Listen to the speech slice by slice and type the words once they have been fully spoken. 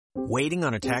Waiting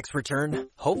on a tax return?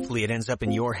 Hopefully it ends up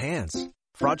in your hands.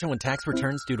 Fraudulent tax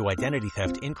returns due to identity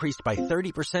theft increased by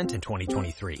 30% in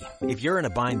 2023. If you're in a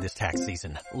bind this tax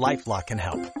season, LifeLock can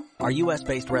help. Our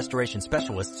U.S.-based restoration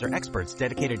specialists are experts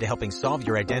dedicated to helping solve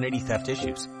your identity theft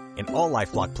issues. And all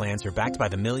LifeLock plans are backed by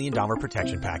the $1 Million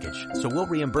Protection Package. So we'll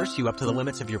reimburse you up to the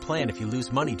limits of your plan if you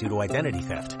lose money due to identity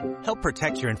theft. Help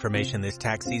protect your information this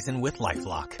tax season with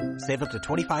LifeLock. Save up to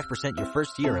 25% your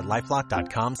first year at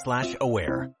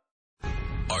LifeLock.com/aware.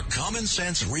 A common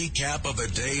sense recap of the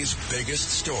day's biggest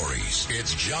stories.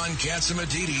 It's John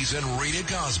Catsimatidis and Rita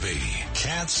Cosby.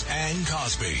 Katz and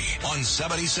Cosby on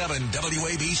 77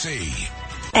 WABC.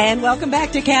 And welcome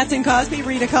back to Katz and Cosby.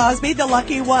 Rita Cosby, the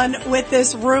lucky one with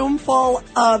this room full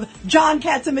of John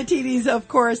Catsimatidis, of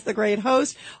course, the great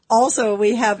host. Also,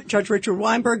 we have Judge Richard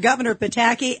Weinberg, Governor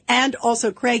Pataki, and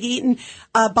also Craig Eaton.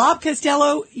 Bob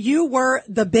Costello, you were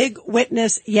the big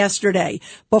witness yesterday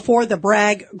before the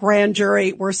Bragg grand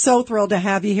jury. We're so thrilled to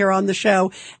have you here on the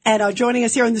show. And joining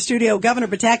us here in the studio, Governor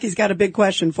Pataki's got a big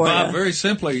question for you. Very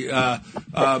simply, but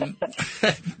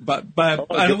by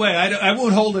the way, I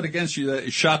won't hold it against you that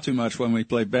you shot too much when we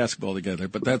played basketball together,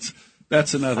 but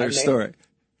that's another story.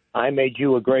 I made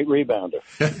you a great rebounder.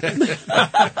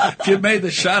 If you'd made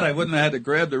the shot, I wouldn't have had to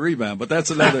grab the rebound, but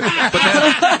that's another,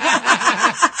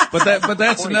 but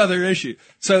that's another issue.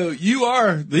 So you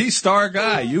are the star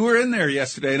guy. You were in there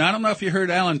yesterday, and I don't know if you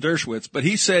heard Alan Dershowitz, but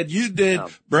he said you did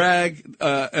Bragg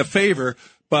a favor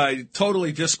by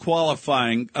totally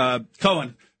disqualifying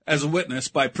Cohen as a witness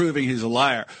by proving he's a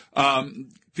liar.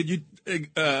 Could you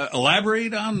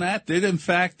elaborate on that? Did, in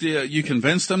fact, you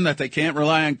convince them that they can't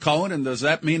rely on Cohen, and does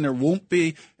that mean there won't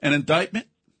be an indictment?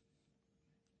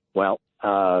 Well,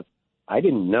 I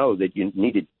didn't know that you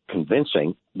needed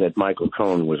convincing that Michael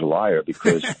Cohen was a liar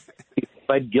because he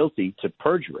pled guilty to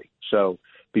perjury. So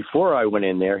before I went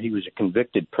in there, he was a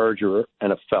convicted perjurer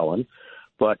and a felon.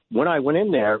 But when I went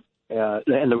in there,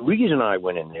 and the reason I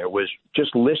went in there was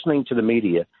just listening to the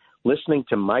media, listening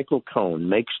to Michael Cohen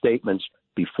make statements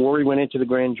before he went into the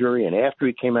grand jury and after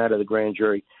he came out of the grand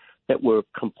jury that were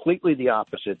completely the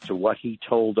opposite to what he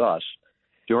told us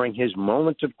during his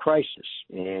moment of crisis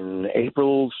in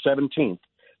April 17th,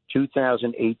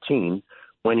 2018,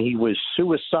 when he was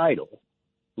suicidal.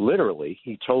 Literally,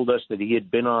 he told us that he had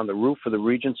been on the roof of the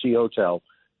Regency Hotel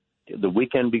the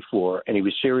weekend before, and he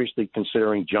was seriously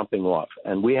considering jumping off.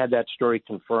 And we had that story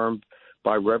confirmed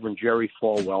by Reverend Jerry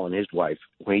Falwell and his wife,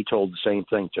 when he told the same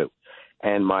thing too.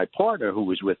 And my partner, who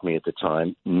was with me at the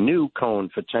time, knew Cohen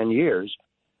for 10 years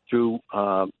through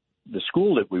the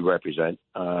school that we represent,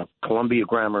 Columbia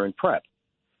Grammar and Prep.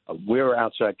 We're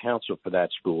outside counsel for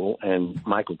that school, and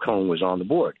Michael Cohen was on the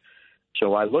board.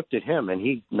 So I looked at him, and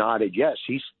he nodded yes.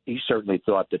 He certainly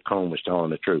thought that Cohen was telling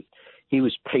the truth. He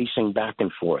was pacing back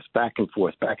and forth, back and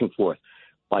forth, back and forth,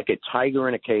 like a tiger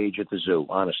in a cage at the zoo,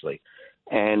 honestly.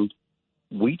 And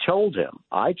I told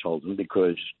him,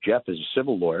 because Jeff is a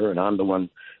civil lawyer and I'm the one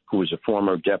who was a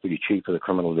former deputy chief of the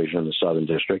criminal division in the Southern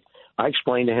District. I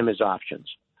explained to him his options.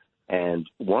 And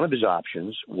one of his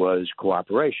options was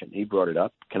cooperation. He brought it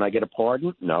up. Can I get a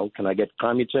pardon? No. Can I get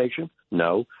commutation?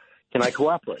 No. Can I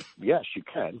cooperate? Yes, you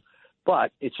can.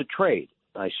 But it's a trade.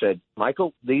 I said,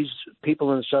 Michael, these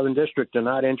people in the Southern District are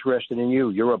not interested in you.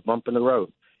 You're a bump in the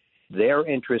road. Their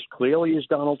interest clearly is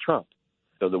Donald Trump.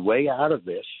 So the way out of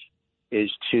this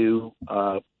is to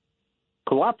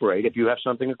cooperate if you have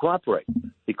something to cooperate.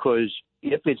 Because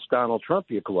if it's Donald Trump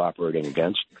you're cooperating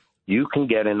against, you can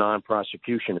get a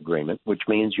non-prosecution agreement, which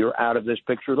means you're out of this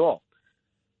picture at all.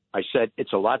 I said,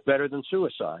 it's a lot better than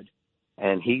suicide.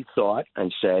 And he thought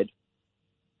and said,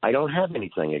 I don't have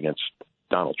anything against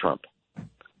Donald Trump.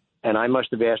 And I must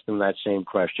have asked him that same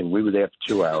question. We were there for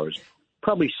 2 hours,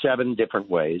 probably 7 different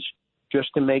ways,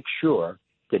 just to make sure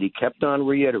that he kept on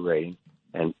reiterating.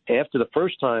 And after the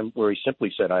first time where he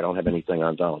simply said, I don't have anything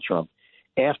on Donald Trump,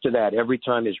 after that, every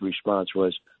time his response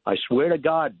was, I swear to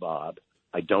God, Bob,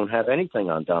 I don't have anything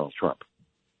on Donald Trump.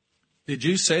 Did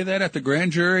you say that at the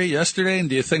grand jury yesterday? And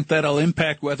do you think that'll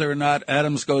impact whether or not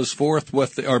Adams goes forth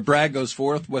with or Bragg goes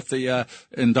forth with the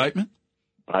indictment?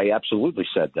 I absolutely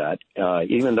said that.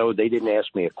 Even though they didn't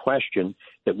ask me a question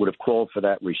that would have called for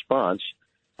that response,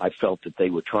 I felt that they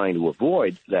were trying to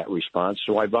avoid that response,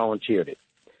 so I volunteered it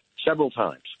several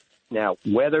times. Now,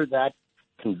 whether that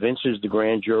convinces the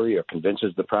grand jury or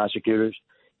convinces the prosecutors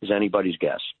is anybody's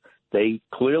guess. They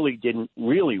clearly didn't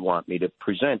really want me to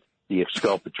present the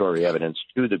exculpatory evidence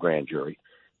to the grand jury,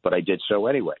 but I did so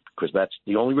anyway, because that's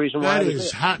the only reason why. That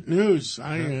is hot news.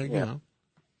 You know,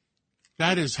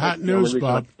 that is hot news,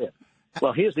 Bob.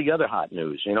 Well, here's the other hot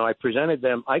news. You know,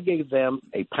 I gave them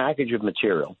a package of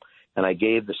material, and I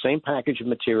gave the same package of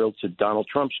material to Donald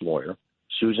Trump's lawyer,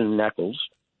 Susan Nichols,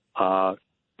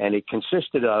 and it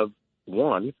consisted of,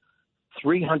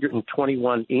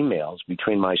 321 emails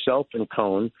between myself and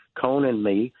Cohen and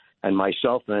me, and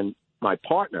myself and my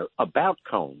partner about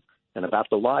Cohen and about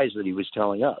the lies that he was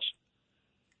telling us.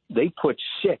 They put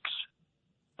 6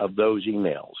 of those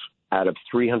emails out of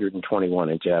 321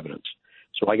 into evidence.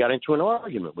 So I got into an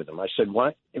argument with him. I said,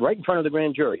 "What?" Right in front of the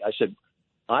grand jury. I said,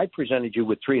 "I presented you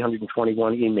with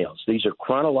 321 emails. These are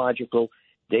chronological,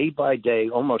 day by day,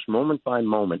 almost moment by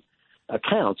moment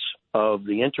accounts of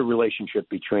the interrelationship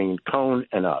between Cohen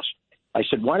and us." I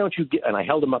said, "Why don't you get," and I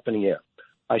held them up in the air.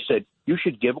 I said, "You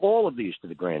should give all of these to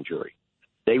the grand jury."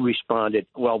 They responded,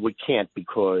 "Well, we can't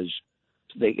because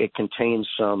it contains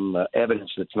some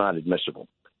evidence that's not admissible."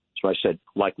 So I said,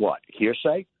 "Like what?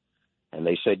 Hearsay?" And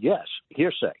they said, "Yes,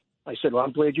 hearsay." I said, "Well,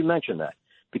 I'm glad you mentioned that,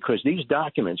 because these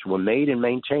documents were made and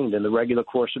maintained in the regular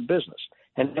course of business."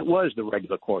 And it was the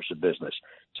regular course of business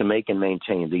to make and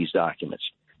maintain these documents.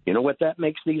 You know what that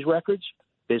makes these records?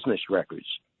 Business records.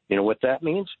 You know what that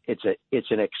means?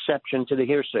 It's an exception to the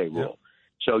hearsay rule.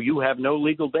 So you have no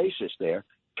legal basis there.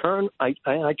 I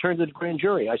turned to the grand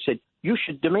jury. I said, "You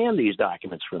should demand these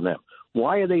documents from them.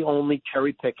 Why are they only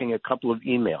cherry-picking a couple of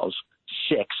emails,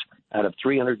 6 out of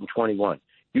 321?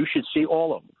 You should see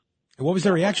all of them." And what was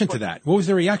their reaction to that? What was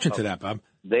their reaction to that, Bob?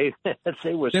 They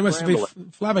must be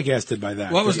flabbergasted by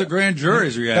that. What was the grand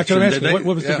jury's reaction?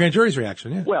 What was the grand jury's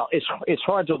reaction? Yeah. Well, it's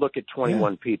hard to look at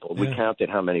 21 people. We counted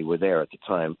how many were there at the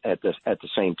time, at the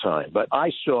same time. But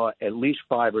I saw at least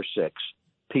 5 or 6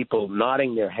 people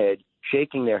nodding their head,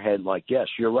 shaking their head like, "Yes,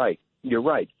 you're right. You're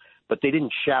right." But they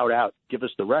didn't shout out, "Give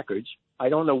us the records." I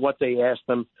don't know what they asked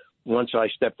them once I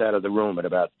stepped out of the room at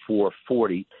about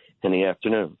 4:40 in the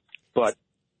afternoon. But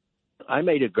I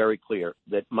made it very clear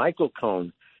that Michael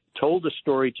Cohen told a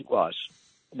story to us,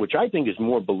 which I think is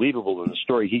more believable than the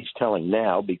story he's telling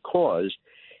now, because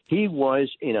he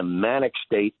was in a manic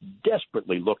state,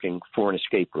 desperately looking for an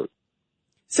escape route.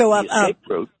 So the escape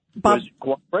route was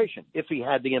cooperation, if he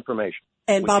had the information.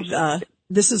 And Bob,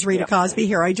 this is Rita Cosby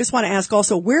here. I just want to ask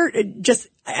also,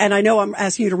 and I know I'm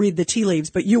asking you to read the tea leaves,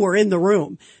 but you were in the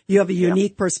room. You have a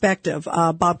unique perspective.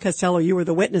 Bob Costello, you were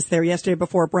the witness there yesterday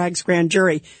before Bragg's grand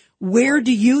jury. Where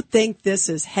do you think this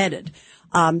is headed?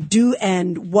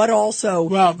 And what also,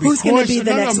 who's going to be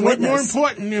the next witness? What more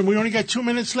important, and we only got 2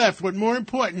 minutes left, what more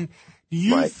important, do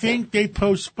you think they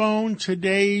postponed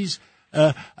today's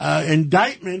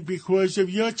indictment because of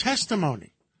your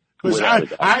testimony? Because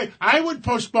I would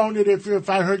postpone it if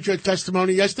I heard your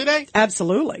testimony yesterday.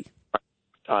 Absolutely.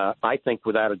 I think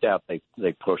without a doubt they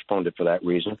postponed it for that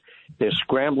reason. They're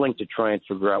scrambling to try and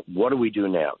figure out, what do we do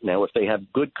now? Now, if they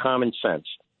have good common sense,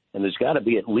 and there's got to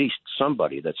be at least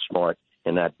somebody that's smart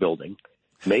in that building,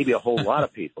 maybe a whole lot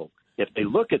of people, if they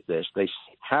look at this, they say,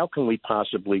 how can we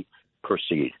possibly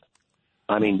proceed?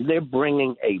 I mean, they're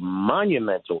bringing a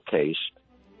monumental case,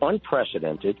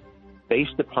 unprecedented,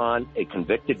 based upon a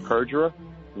convicted perjurer.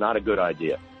 Not a good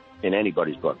idea in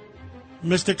anybody's book.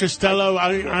 Mr. Costello,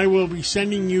 I will be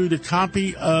sending you the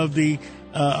copy of the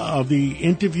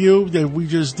interview that we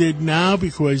just did now,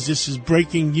 because this is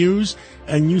breaking news,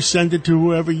 and you send it to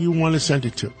whoever you want to send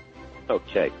it to.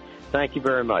 Okay. Thank you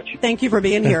very much. Thank you for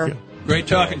being here. Great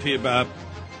talking to you, Bob.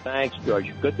 Thanks,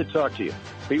 George. Good to talk to you.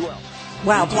 Be well.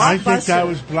 Wow, blockbuster. I think that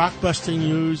was blockbuster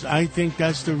news. I think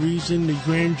that's the reason the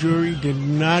grand jury did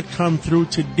not come through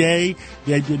today.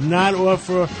 They did not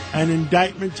offer an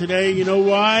indictment today. You know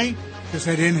why? Because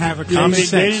they didn't have a common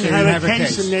sense. They didn't have a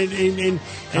case. And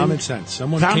common sense.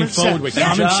 Someone came forward with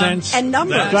common sense. And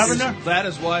numbers. Governor? That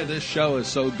is why this show is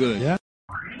so good. Yeah.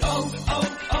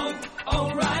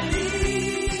 O'Reilly.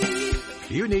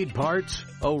 You need parts?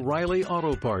 O'Reilly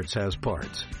Auto Parts has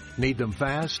parts. Need them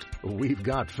fast? We've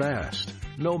got fast.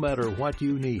 No matter what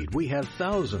you need, we have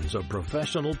thousands of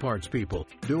professional parts people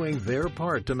doing their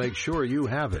part to make sure you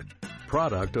have it.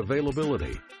 Product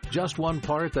availability. Just one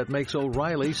part that makes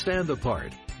O'Reilly stand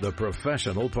apart. The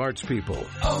professional parts people.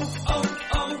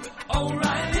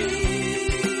 O'Reilly.